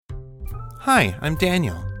Hi, I'm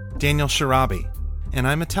Daniel Sharabi, and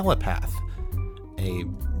I'm a telepath. A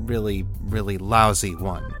really, really lousy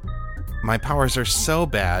one. My powers are so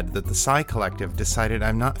bad that the Psi Collective decided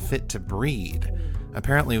I'm not fit to breed.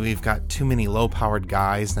 Apparently we've got too many low-powered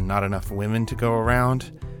guys and not enough women to go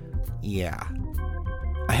around. Yeah.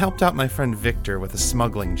 I helped out my friend Victor with a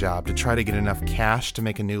smuggling job to try to get enough cash to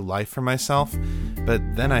make a new life for myself, but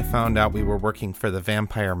then I found out we were working for the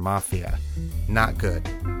Vampire Mafia. Not good.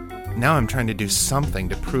 Now I'm trying to do something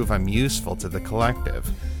to prove I'm useful to the collective.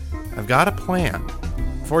 I've got a plan.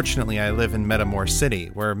 Fortunately, I live in Metamor City,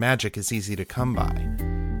 where magic is easy to come by.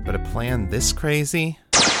 But a plan this crazy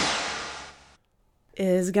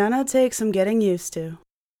is gonna take some getting used to.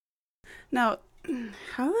 Now,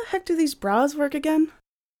 how the heck do these brows work again?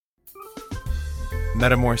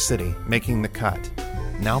 Metamor City, making the cut.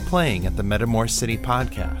 Now playing at the Metamor City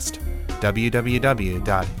Podcast.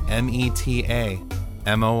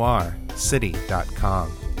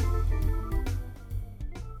 www.metamorcity.com